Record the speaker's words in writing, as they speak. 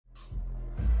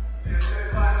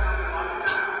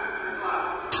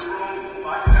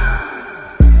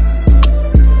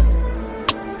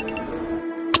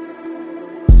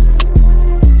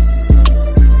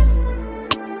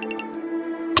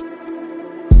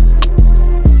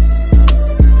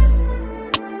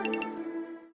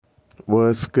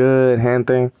What's good,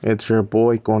 gente? It's your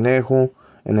boy Conejo,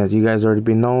 and as you guys already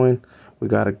been knowing, we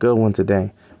got a good one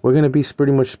today. We're gonna be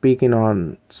pretty much speaking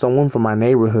on someone from my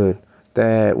neighborhood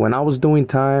that when I was doing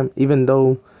time, even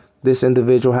though this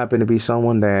individual happened to be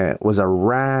someone that was a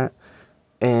rat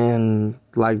and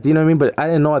like, you know what I mean? But I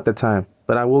didn't know at the time,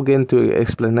 but I will get into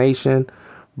explanation.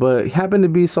 But he happened to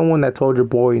be someone that told your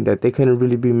boy that they couldn't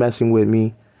really be messing with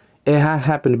me. It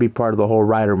happened to be part of the whole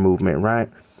rider movement, right?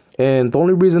 And the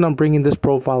only reason I'm bringing this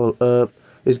profile up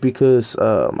is because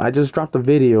I just dropped a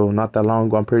video not that long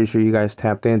ago. I'm pretty sure you guys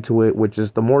tapped into it, which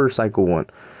is the motorcycle one.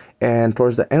 And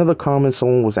towards the end of the comments,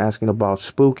 someone was asking about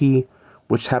Spokey,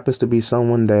 which happens to be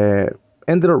someone that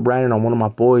ended up riding on one of my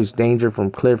boys, Danger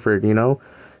from Clifford, you know.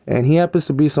 And he happens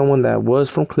to be someone that was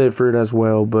from Clifford as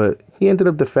well, but he ended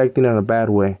up defecting in a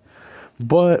bad way.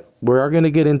 But we are going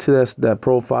to get into that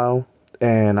profile.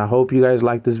 And I hope you guys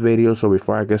like this video. So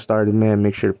before I get started, man,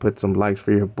 make sure to put some likes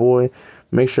for your boy.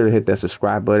 Make sure to hit that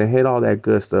subscribe button. Hit all that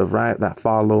good stuff, right? That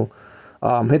follow.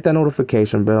 Hit that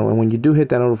notification bell. And when you do hit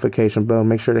that notification bell,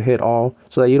 make sure to hit all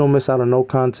so that you don't miss out on no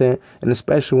content. And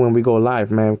especially when we go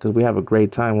live, man, because we have a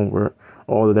great time when we're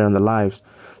all there in the lives.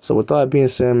 So with all that being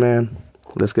said, man,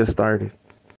 let's get started.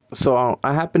 So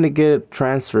I happened to get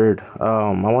transferred.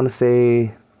 I want to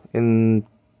say in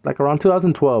like around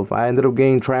 2012, I ended up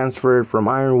getting transferred from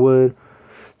Ironwood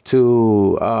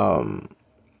to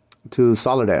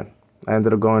Soledad. I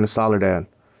ended up going to Soledad.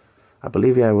 I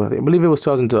believe it was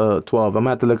 2012. I'm gonna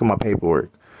have to look at my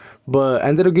paperwork. But I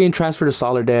ended up getting transferred to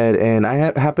Soledad, and I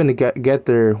happened to get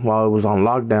there while it was on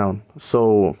lockdown.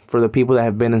 So for the people that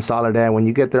have been in Soledad, when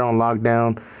you get there on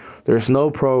lockdown, there's no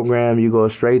program. You go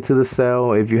straight to the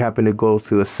cell. If you happen to go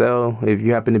to the cell, if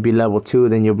you happen to be level 2,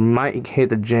 then you might hit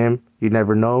the gym. You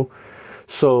never know.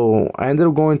 So I ended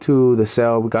up going to the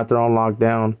cell. We got there on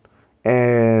lockdown,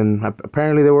 and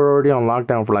apparently they were already on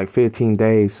lockdown for like 15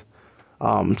 days.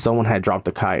 Someone had dropped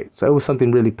a kite, so it was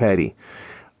something really petty.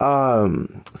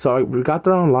 So we got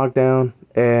there on lockdown,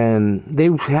 and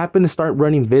they happened to start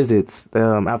running visits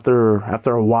after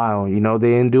a while. You know,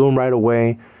 they didn't do them right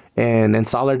away. And in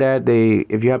Soledad,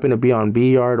 if you happen to be on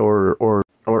B yard or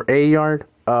A yard,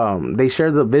 they share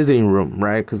the visiting room,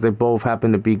 right? Because they both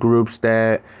happen to be groups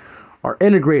that are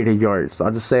integrated yards. I'll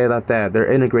just say it like that.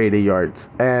 They're integrated yards,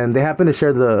 and they happen to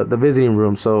share the visiting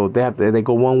room. So they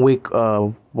go 1 week,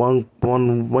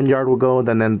 one yard will go,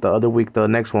 then the other week the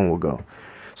next one will go.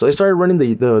 So they started running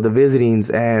the visitings,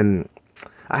 and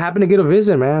I happened to get a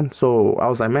visit, man. So I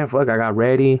was like, man, fuck, I got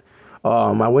ready.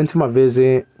 I went to my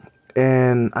visit.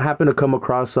 And I happened to come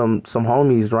across some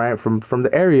homies, right, from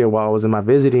the area while I was in my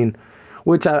visiting,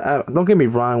 which I don't get me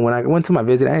wrong, when I went to my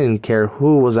visit, I didn't care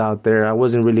who was out there. I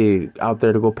wasn't really out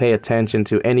there to go pay attention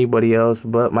to anybody else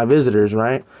but my visitors,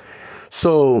 right?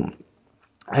 So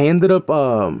I ended up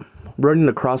running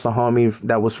across a homie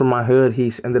that was from my hood.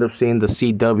 He ended up seeing the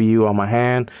CW on my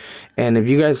hand. And if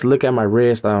you guys look at my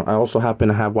wrist, I also happen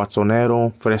to have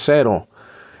Watsonero Fresero.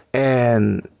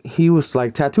 And he was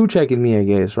like tattoo checking me, I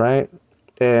guess, right?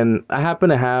 And I happen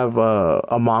to have a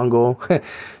Mongo.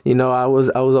 You know, I was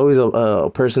always a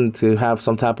person to have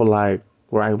some type of like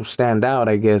where I stand out,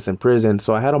 I guess, in prison.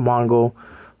 So I had a Mongo.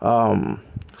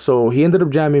 So he ended up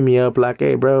jamming me up like,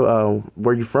 hey, bro,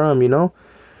 where you from, you know?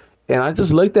 And I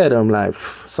just looked at him like,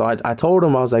 so I told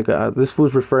him, I was like, this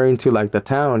fool's referring to like the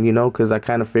town, you know, because I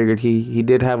kind of figured he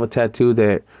did have a tattoo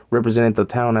that represented the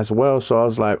town as well. So I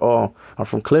was like, oh, I'm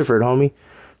from Clifford, homie.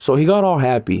 So he got all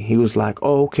happy. He was like,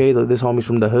 oh, okay, this homie's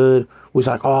from the hood. He was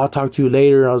like, oh, I'll talk to you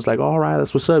later. I was like, all right,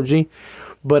 that's what's up, G.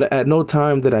 But at no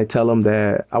time did I tell him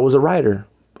that I was a writer.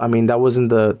 I mean, that wasn't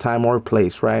the time or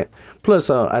place, right? Plus,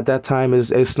 at that time,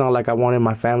 it's not like I wanted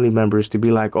my family members to be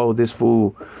like, oh, this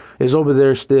fool is over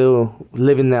there still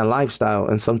living that lifestyle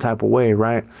in some type of way,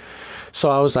 right? So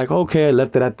I was like, okay, I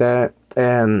left it at that.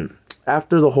 And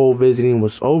after the whole visiting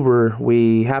was over,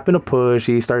 we happened to push.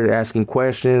 He started asking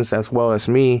questions as well as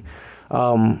me.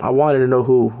 I wanted to know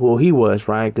who he was,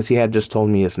 right? Because he had just told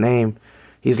me his name.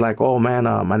 He's like, oh, man,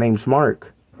 my name's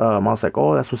Mark. I was like,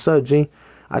 oh, that's what's up, G.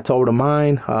 I told him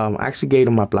mine. I actually gave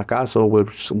him my placazo,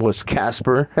 which was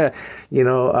Casper. You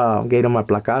know, gave him my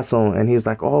placazo, and he's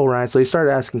like, "Oh, right." So he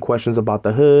started asking questions about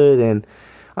the hood, and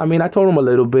I mean, I told him a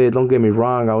little bit. Don't get me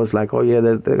wrong. I was like, "Oh yeah,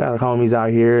 they got homies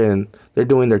out here, and they're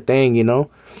doing their thing," you know.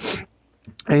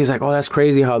 And he's like, "Oh, that's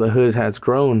crazy how the hood has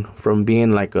grown from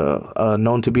being like a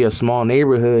known to be a small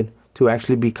neighborhood to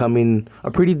actually becoming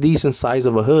a pretty decent size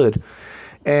of a hood.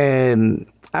 And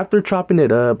after chopping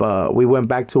it up, we went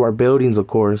back to our buildings, of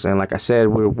course. And like I said,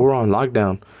 we're on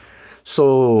lockdown.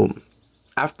 So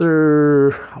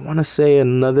after, I want to say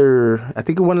another, I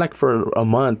think it went like for a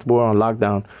month, we're on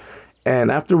lockdown.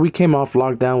 And after we came off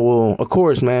lockdown, well, of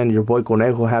course, man, your boy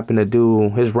Conejo happened to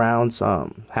do his rounds,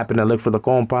 happened to look for the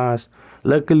compas.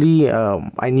 Luckily,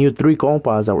 I knew 3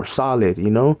 compas that were solid,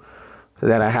 you know,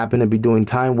 that I happened to be doing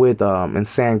time with in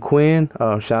San Quinn.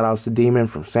 Shout outs to Demon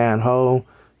from San Ho,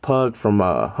 Pug from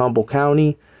Humboldt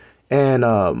County, and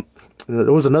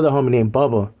there was another homie named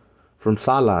Bubba from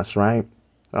Salas, right?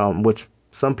 Which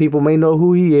some people may know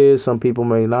who he is, some people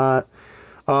may not.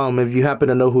 If you happen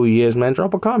to know who he is, man,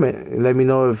 drop a comment and let me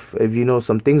know if you know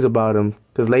some things about him.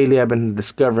 Because lately I've been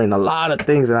discovering a lot of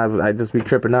things and I just be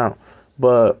tripping out.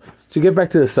 But to get back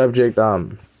to the subject, I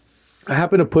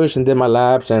happened to push and did my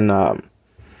laps and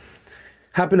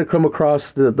happened to come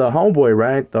across the homeboy,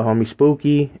 right? The homie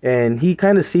Spooky. And he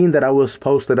kind of seen that I was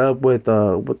posted up with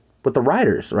the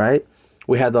riders, right?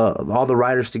 We had all the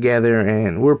riders together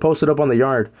and we were posted up on the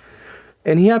yard.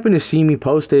 And he happened to see me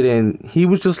posted, and he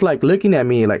was just like looking at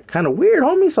me like kind of weird,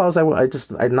 homie. So I was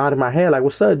like, I nodded my head like,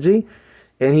 "What's up, G?"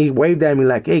 And he waved at me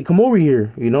like, "Hey, come over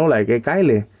here," you know, like, "Hey,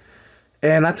 Kyle."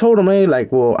 And I told him, "Hey,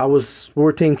 like, well, we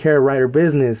were taking care of rider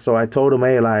business." So I told him,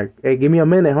 "Hey, like, hey, give me a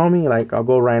minute, homie. Like, I'll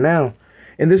go right now."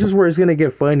 And this is where it's gonna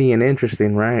get funny and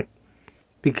interesting, right?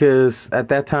 Because at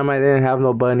that time I didn't have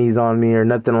no bunnies on me or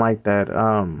nothing like that.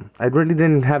 I really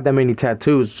didn't have that many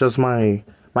tattoos, just my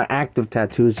active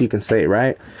tattoos, you can say,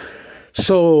 right?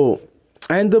 So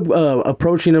I ended up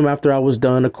approaching him after I was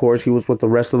done. Of course, he was with the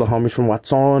rest of the homies from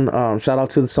Watson. Shout out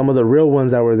to some of the real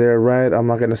ones that were there, right? I'm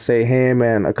not gonna say him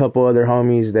and a couple other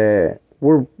homies that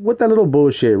were with that little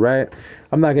bullshit, right?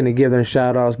 I'm not gonna give them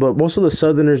shout outs, but most of the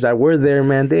Southerners that were there,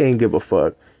 man, they ain't give a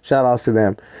fuck. Shout outs to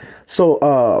them. So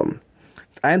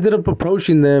I ended up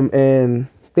approaching them and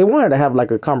they wanted to have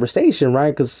like a conversation,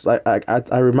 right? Because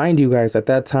I remind you guys, at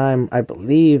that time, I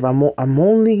believe I'm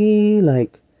only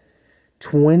like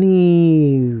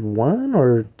 21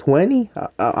 or 20.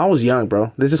 I was young,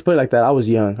 bro. Let's just put it like that. I was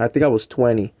young. I think I was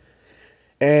 20.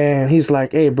 And he's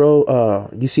like, "Hey, bro,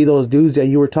 you see those dudes that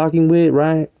you were talking with,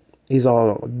 right? He's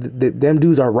all, them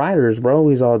dudes are riders, bro.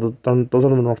 He's all, those are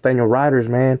the Norteño riders,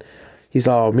 man. He's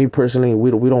all, me personally,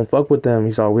 we don't fuck with them.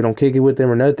 He's all, we don't kick it with them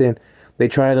or nothing. They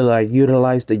try to like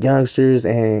utilize the youngsters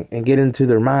and get into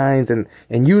their minds and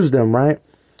use them, right?"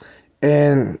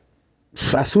 And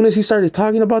as soon as he started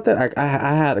talking about that,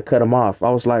 I had to cut him off. I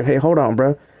was like, "Hey, hold on,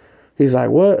 bro." He's like,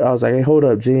 "What?" I was like, "Hey, hold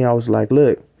up, G." I was like,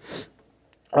 "Look,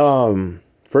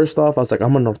 first off, I was like,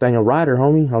 I'm a Norteño rider,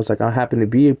 homie." I was like, "I happen to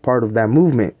be a part of that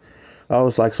movement." I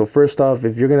was like, "So first off,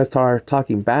 if you're gonna start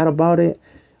talking bad about it,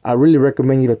 I really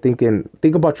recommend you to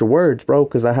think about your words, bro,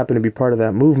 because I happen to be part of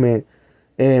that movement.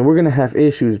 And we're going to have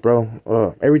issues,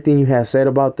 bro. Everything you have said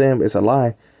about them is a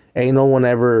lie. Ain't no one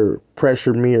ever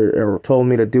pressured me or told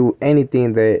me to do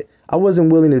anything that I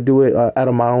wasn't willing to do it out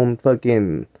of my own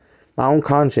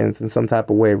conscience in some type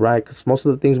of way, right? Because most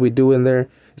of the things we do in there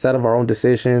is out of our own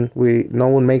decision. No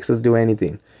one makes us do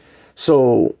anything."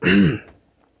 So I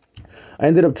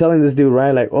ended up telling this dude,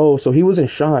 right? Like, oh, so he was in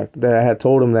shock that I had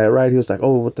told him that, right? He was like,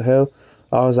 "Oh, what the hell?"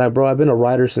 I was like, "Bro, I've been a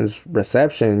rider since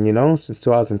reception, you know, since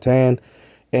 2010.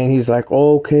 And he's like,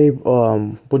 "Oh, okay,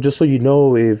 but just so you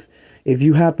know, if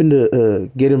you happen to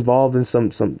get involved in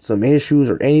some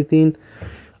issues or anything,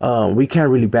 we can't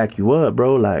really back you up,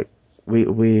 bro. Like,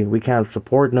 we can't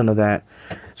support none of that."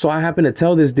 So I happened to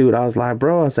tell this dude, I was like,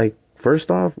 "Bro," I was like, "First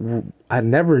off, I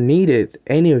never needed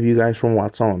any of you guys from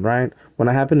Watson, right? When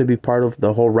I happened to be part of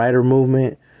the whole rider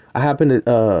movement, I happened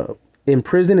to in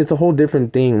prison, it's a whole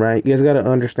different thing, right? You guys got to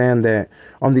understand that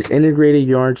on these integrated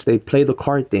yards, they play the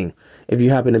card thing. If you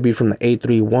happen to be from the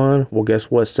 831, well, guess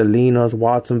what? Salinas,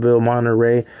 Watsonville,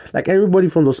 Monterey, like everybody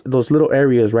from those little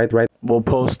areas, right? Will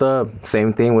post up.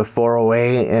 Same thing with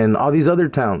 408 and all these other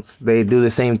towns. They do the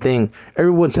same thing.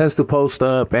 Everyone tends to post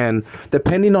up, and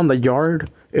depending on the yard,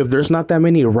 if there's not that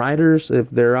many riders, if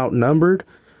they're outnumbered,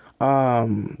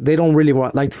 they don't really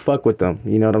like to fuck with them.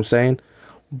 You know what I'm saying?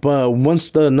 But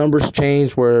once the numbers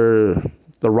change where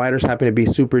the riders happen to be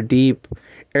super deep,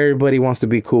 everybody wants to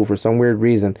be cool for some weird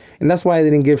reason. And that's why I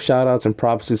didn't give shout outs and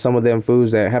props to some of them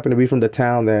fools that happen to be from the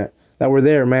town that were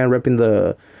there, man, repping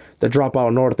the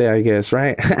dropout norte, I guess,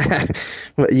 right?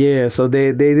 But yeah, so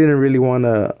they didn't really want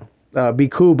to be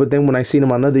cool. But then when I seen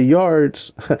them on other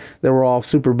yards, they were all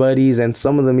super buddies, and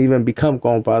some of them even become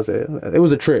compas. It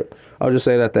was a trip. I'll just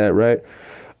say that, right?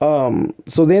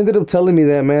 So they ended up telling me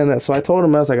that, man. So I told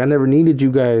him, I was like, I never needed you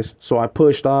guys. So I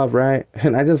pushed off, right?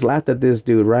 And I just laughed at this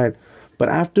dude, right? But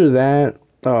after that,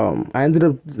 I ended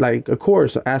up, like, of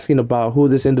course, asking about who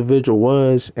this individual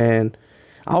was, and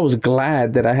I was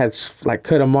glad that I had, like,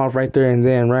 cut him off right there and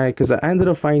then, right? Because I ended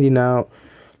up finding out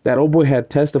that old boy had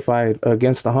testified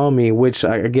against the homie, which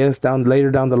I guess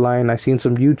later down the line, I seen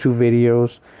some YouTube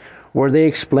videos where they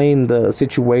explained the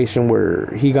situation where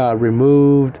he got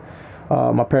removed.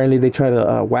 Apparently, they tried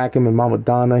to whack him in Mama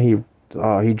Donna. He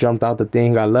jumped out the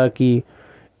thing, got lucky,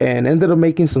 and ended up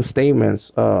making some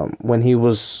statements when he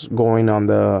was going on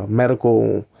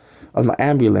the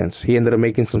ambulance. He ended up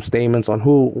making some statements on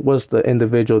who was the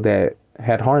individual that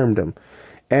had harmed him.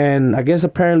 And I guess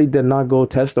apparently did not go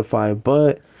testify.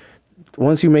 But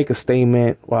once you make a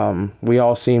statement, we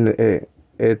all seen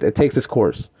it takes its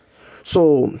course.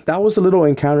 So that was a little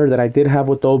encounter that I did have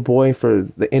with the old boy for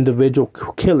the individual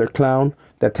killer clown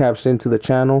that taps into the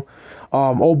channel.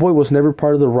 Old boy was never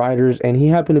part of the writers, and he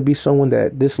happened to be someone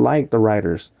that disliked the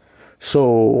writers.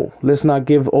 So let's not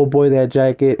give old boy that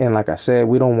jacket. And like I said,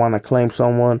 we don't want to claim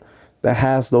someone that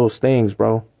has those things,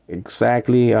 bro.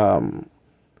 Exactly.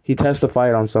 He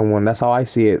testified on someone. That's how I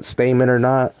see it. Statement or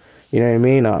not, you know what I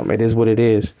mean? It is what it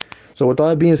is. So with all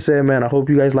that being said, man, I hope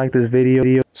you guys like this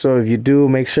video. So if you do,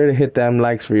 make sure to hit them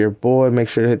likes for your boy. Make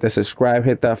sure to hit that subscribe,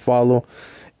 hit that follow,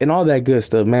 and all that good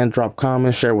stuff, man. Drop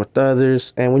comments, share with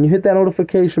others. And when you hit that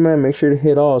notification, man, make sure to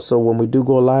hit all. So when we do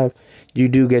go live, you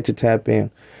do get to tap in.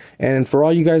 And for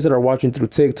all you guys that are watching through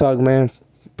TikTok, man,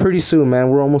 pretty soon, man,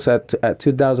 we're almost at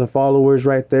 2,000 followers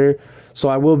right there. So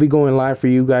I will be going live for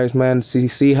you guys, man.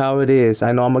 See how it is.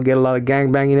 I know I'm going to get a lot of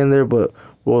gang banging in there, but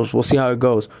we'll see how it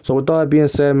goes. So with all that being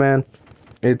said, man,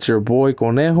 it's your boy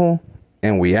Conejo,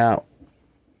 and we out.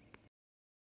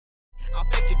 I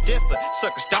beg to differ.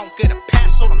 Suckers don't get a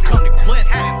pass, so don't come to Cliff.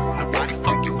 Nobody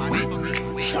fucking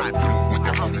with me. Slide through with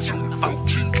the homies on the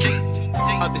OGG.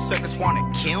 Other suckers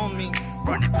wanna kill me.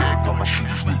 Run it back on my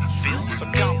shoes with the film.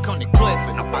 So don't come to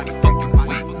Cliff. Nobody fucking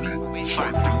with me.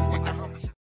 Slide through.